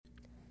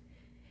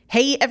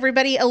Hey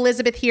everybody,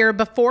 Elizabeth here.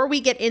 Before we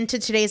get into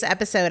today's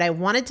episode, I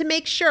wanted to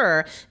make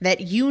sure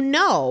that you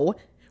know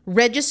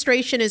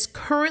registration is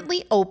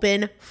currently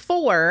open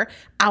for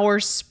our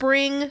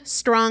Spring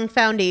Strong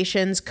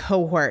Foundations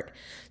cohort.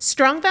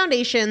 Strong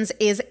Foundations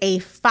is a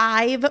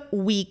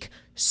 5-week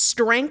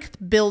strength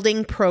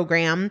building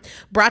program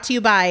brought to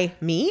you by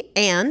me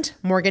and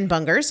Morgan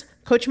Bungers.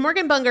 Coach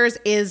Morgan Bungers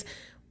is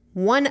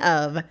one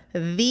of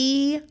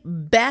the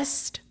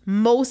best,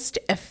 most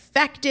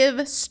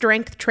effective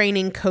strength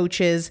training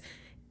coaches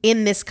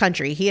in this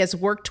country. He has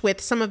worked with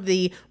some of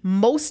the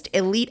most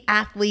elite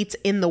athletes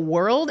in the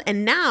world,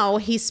 and now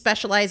he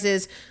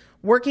specializes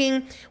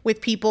working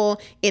with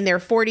people in their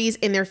 40s,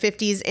 in their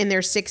 50s, in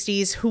their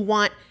 60s who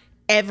want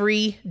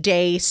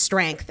everyday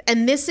strength.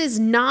 And this is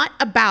not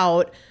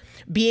about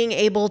being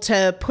able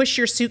to push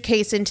your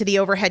suitcase into the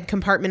overhead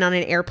compartment on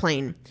an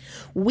airplane.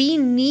 We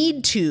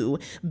need to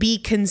be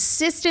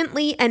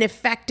consistently and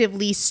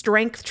effectively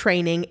strength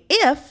training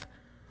if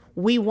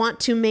we want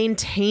to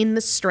maintain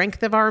the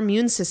strength of our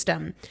immune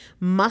system.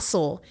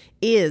 Muscle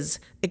is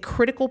a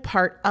critical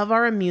part of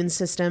our immune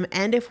system,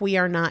 and if we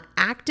are not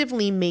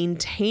actively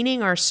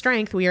maintaining our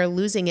strength, we are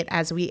losing it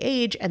as we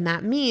age, and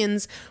that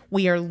means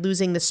we are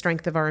losing the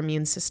strength of our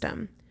immune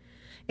system.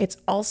 It's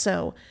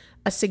also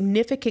a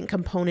significant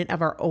component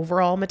of our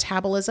overall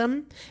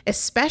metabolism,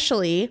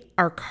 especially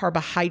our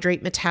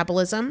carbohydrate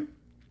metabolism.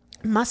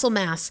 Muscle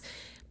mass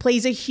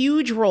plays a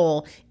huge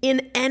role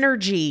in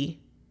energy,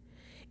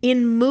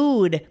 in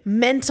mood,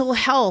 mental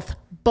health,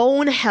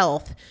 bone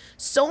health,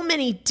 so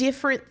many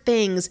different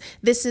things.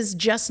 This is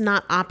just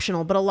not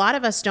optional, but a lot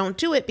of us don't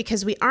do it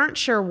because we aren't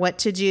sure what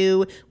to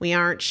do. We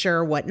aren't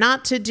sure what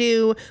not to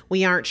do.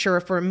 We aren't sure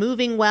if we're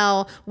moving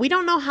well. We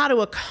don't know how to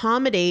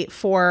accommodate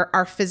for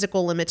our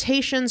physical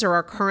limitations or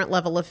our current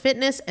level of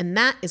fitness, and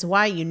that is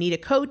why you need a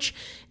coach,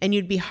 and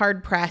you'd be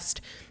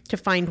hard-pressed to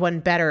find one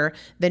better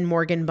than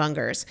Morgan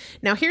Bungers.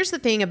 Now, here's the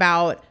thing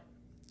about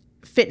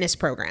fitness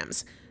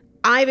programs.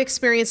 I've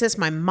experienced this.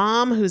 My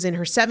mom, who's in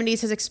her 70s,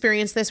 has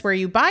experienced this, where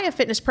you buy a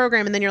fitness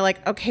program and then you're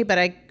like, okay, but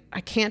I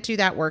can't do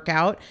that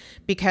workout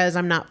because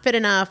I'm not fit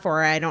enough,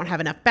 or I don't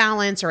have enough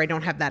balance, or I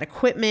don't have that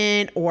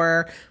equipment,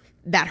 or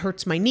that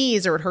hurts my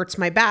knees, or it hurts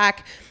my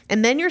back.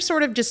 And then you're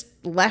sort of just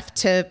left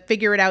to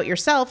figure it out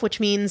yourself, which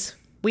means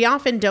we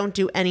often don't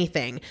do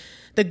anything.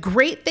 The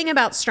great thing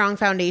about Strong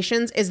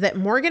Foundations is that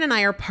Morgan and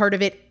I are part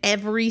of it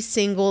every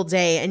single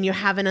day, and you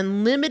have an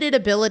unlimited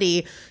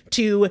ability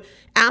to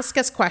ask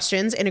us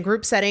questions in a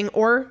group setting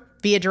or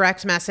via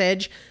direct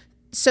message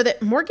so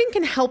that Morgan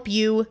can help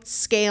you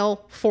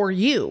scale for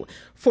you,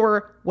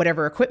 for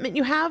whatever equipment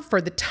you have, for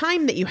the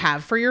time that you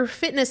have, for your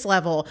fitness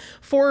level,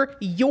 for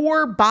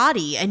your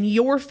body and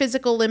your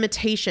physical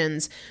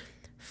limitations.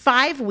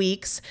 5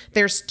 weeks,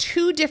 there's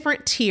 2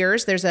 different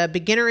tiers. There's a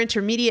beginner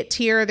intermediate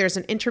tier. There's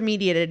an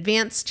intermediate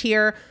advanced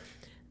tier.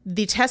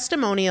 The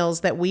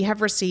testimonials that we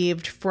have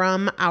received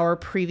from our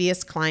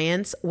previous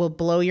clients will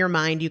blow your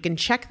mind. You can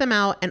check them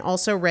out and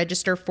also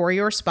register for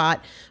your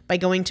spot by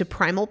going to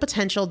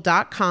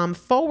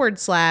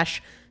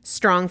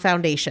primalpotential.com/strong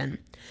foundation.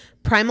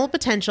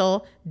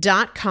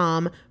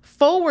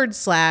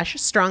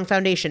 primalpotential.com/strong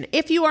foundation.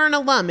 If you are an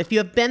alum, if you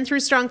have been through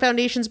Strong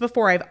Foundations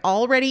before, I've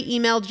already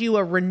emailed you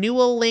a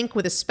renewal link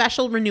with a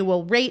special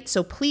renewal rate,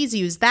 so please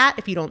use that.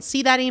 If you don't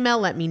see that email,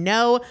 let me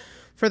know.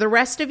 For the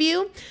rest of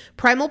you,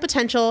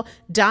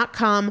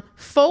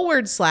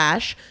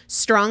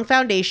 primalpotential.com/strong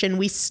foundation.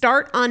 We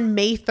start on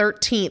May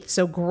 13th,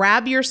 so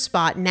grab your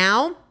spot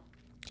now.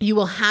 You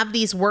will have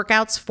these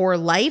workouts for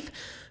life.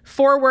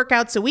 4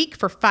 workouts a week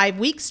for 5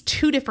 weeks,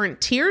 2 different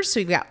tiers. So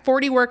you've got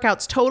 40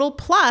 workouts total.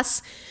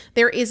 Plus,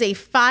 there is a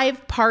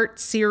 5-part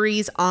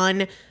series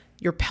on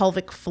your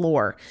pelvic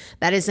floor.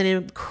 That is an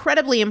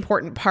incredibly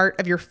important part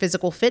of your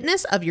physical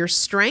fitness, of your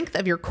strength,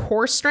 of your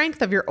core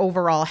strength, of your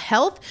overall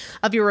health,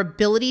 of your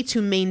ability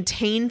to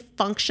maintain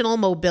functional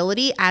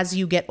mobility as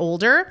you get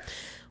older.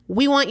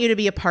 We want you to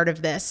be a part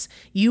of this.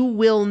 You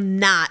will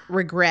not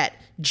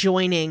regret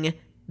joining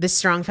the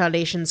Strong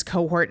Foundations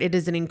cohort. It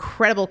is an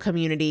incredible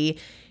community.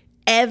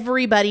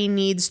 Everybody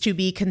needs to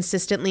be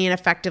consistently and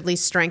effectively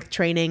strength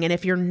training. And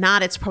if you're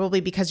not, it's probably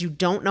because you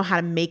don't know how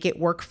to make it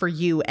work for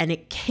you. And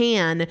it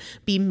can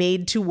be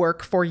made to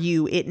work for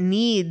you. It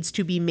needs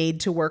to be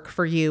made to work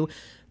for you.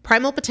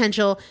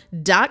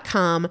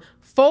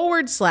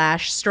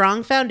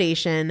 primalpotential.com/strong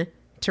foundation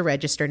to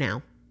register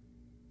now.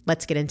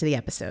 Let's get into the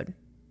episode.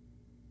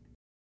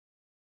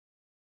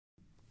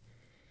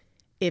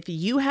 If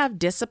you have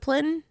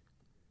discipline,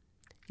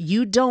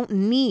 you don't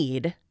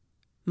need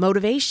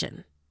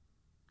motivation.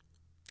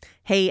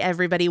 Hey,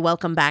 everybody.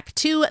 Welcome back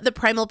to the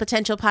Primal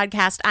Potential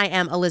Podcast. I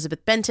am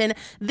Elizabeth Benton.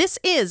 This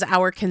is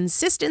our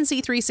Consistency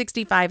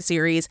 365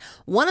 series.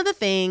 One of the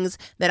things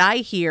that I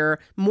hear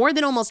more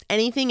than almost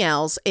anything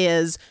else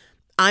is,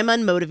 I'm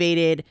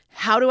unmotivated.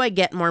 How do I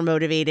get more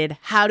motivated?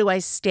 How do I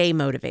stay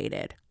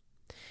motivated?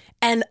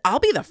 And I'll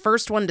be the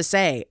first one to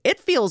say, it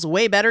feels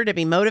way better to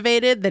be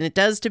motivated than it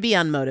does to be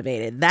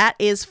unmotivated. That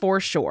is for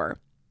sure.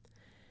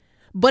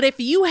 But if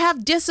you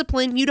have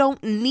discipline, you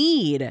don't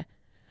need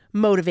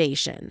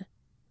motivation.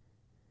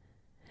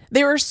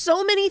 There are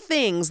so many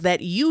things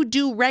that you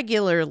do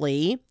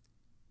regularly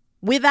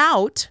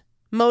without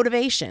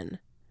motivation.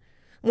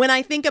 When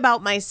I think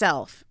about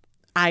myself,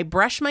 I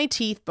brush my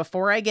teeth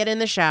before I get in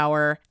the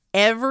shower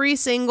every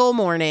single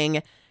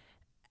morning,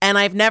 and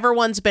I've never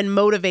once been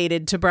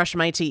motivated to brush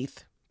my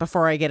teeth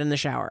before I get in the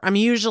shower. I'm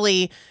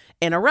usually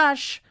in a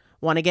rush,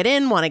 want to get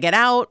in, want to get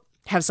out,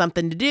 have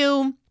something to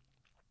do,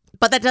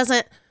 but that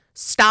doesn't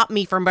stop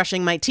me from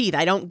brushing my teeth.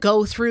 I don't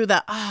go through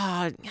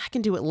I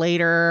can do it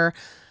later.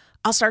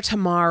 I'll start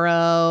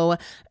tomorrow.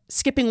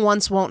 Skipping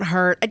once won't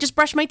hurt. I just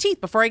brush my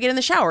teeth before I get in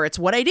the shower. It's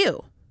what I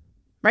do,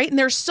 right? And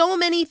there's so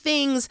many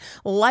things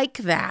like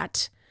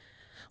that.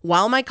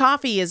 While my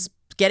coffee is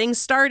getting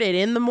started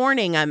in the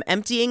morning, I'm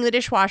emptying the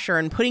dishwasher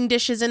and putting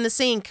dishes in the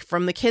sink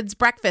from the kids'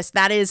 breakfast.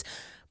 That is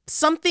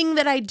something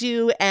that I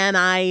do, and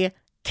I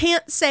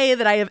can't say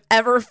that I have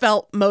ever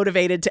felt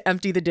motivated to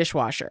empty the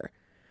dishwasher.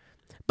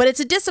 But it's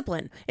a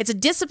discipline. It's a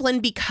discipline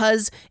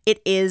because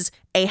it is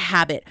a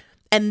habit.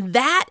 And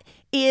that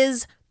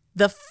is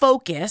the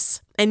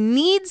focus and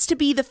needs to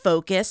be the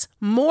focus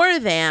more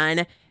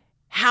than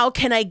how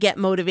can I get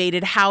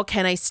motivated? How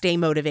can I stay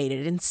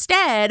motivated?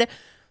 Instead,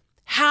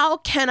 how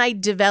can I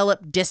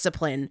develop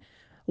discipline?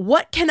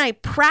 What can I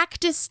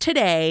practice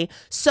today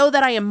so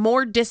that I am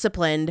more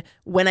disciplined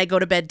when I go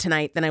to bed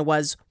tonight than I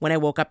was when I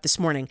woke up this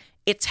morning?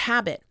 It's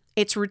habit.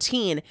 It's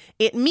routine.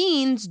 It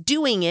means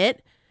doing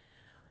it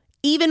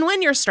even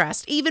when you're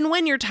stressed, even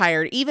when you're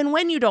tired, even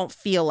when you don't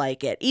feel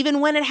like it, even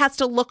when it has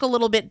to look a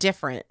little bit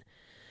different.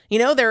 You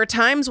know, there are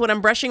times when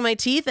I'm brushing my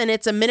teeth and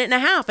it's a minute and a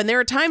half, and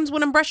there are times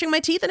when I'm brushing my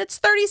teeth and it's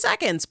 30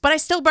 seconds, but I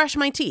still brush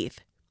my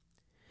teeth.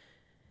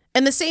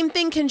 And the same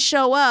thing can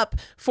show up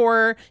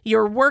for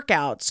your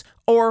workouts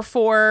or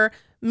for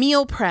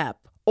meal prep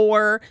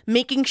or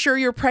making sure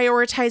you're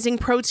prioritizing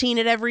protein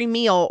at every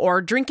meal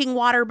or drinking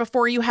water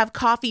before you have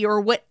coffee or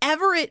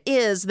whatever it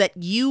is that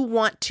you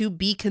want to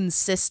be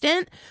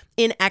consistent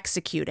in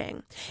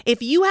executing.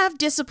 If you have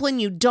discipline,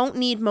 you don't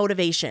need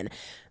motivation.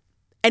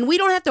 And we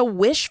don't have to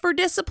wish for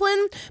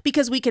discipline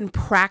because we can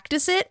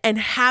practice it and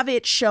have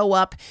it show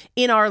up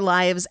in our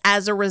lives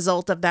as a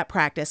result of that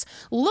practice.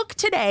 Look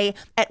today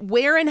at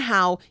where and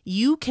how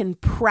you can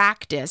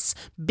practice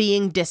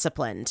being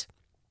disciplined.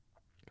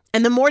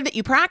 And the more that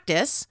you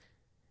practice,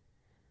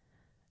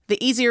 the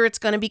easier it's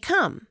going to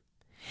become.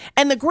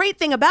 And the great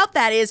thing about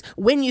that is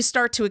when you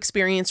start to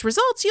experience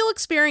results, you'll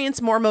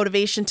experience more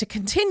motivation to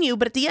continue.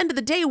 But at the end of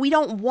the day, we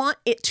don't want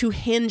it to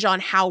hinge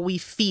on how we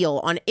feel,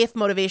 on if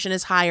motivation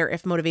is high or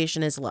if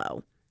motivation is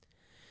low.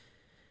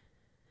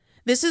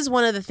 This is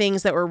one of the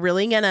things that we're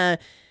really going to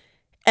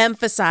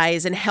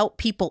emphasize and help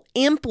people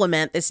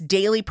implement this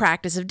daily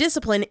practice of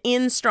discipline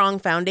in Strong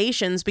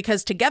Foundations,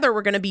 because together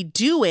we're going to be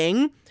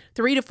doing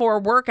 3 to 4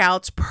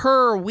 workouts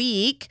per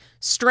week,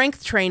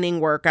 strength training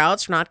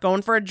workouts. We're not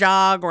going for a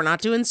jog. We're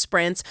not doing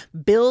sprints,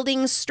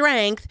 building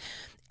strength.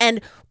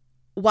 And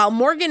while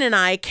Morgan and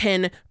I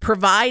can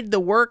provide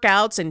the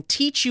workouts and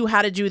teach you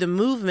how to do the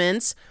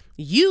movements,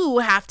 you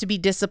have to be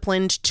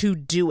disciplined to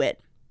do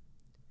it.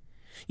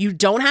 You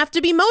don't have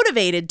to be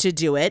motivated to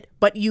do it,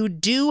 but you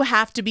do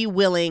have to be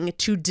willing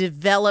to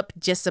develop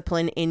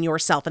discipline in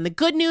yourself. And the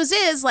good news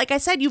is, like I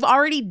said, you've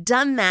already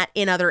done that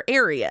in other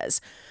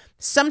areas.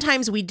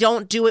 Sometimes we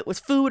don't do it with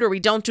food, or we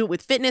don't do it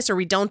with fitness, or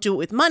we don't do it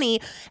with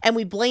money, and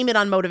we blame it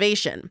on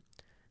motivation.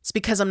 It's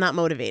because I'm not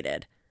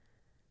motivated.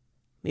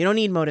 You don't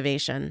need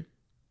motivation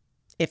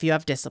if you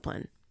have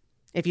discipline.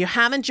 If you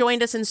haven't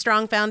joined us in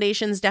Strong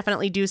Foundations,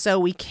 definitely do so.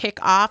 We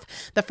kick off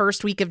the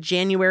first week of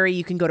January.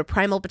 You can go to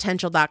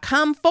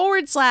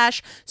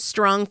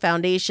primalpotential.com/Strong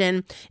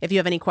Foundation. If you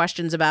have any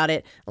questions about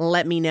it,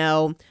 let me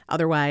know.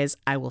 Otherwise,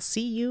 I will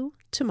see you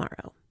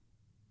tomorrow.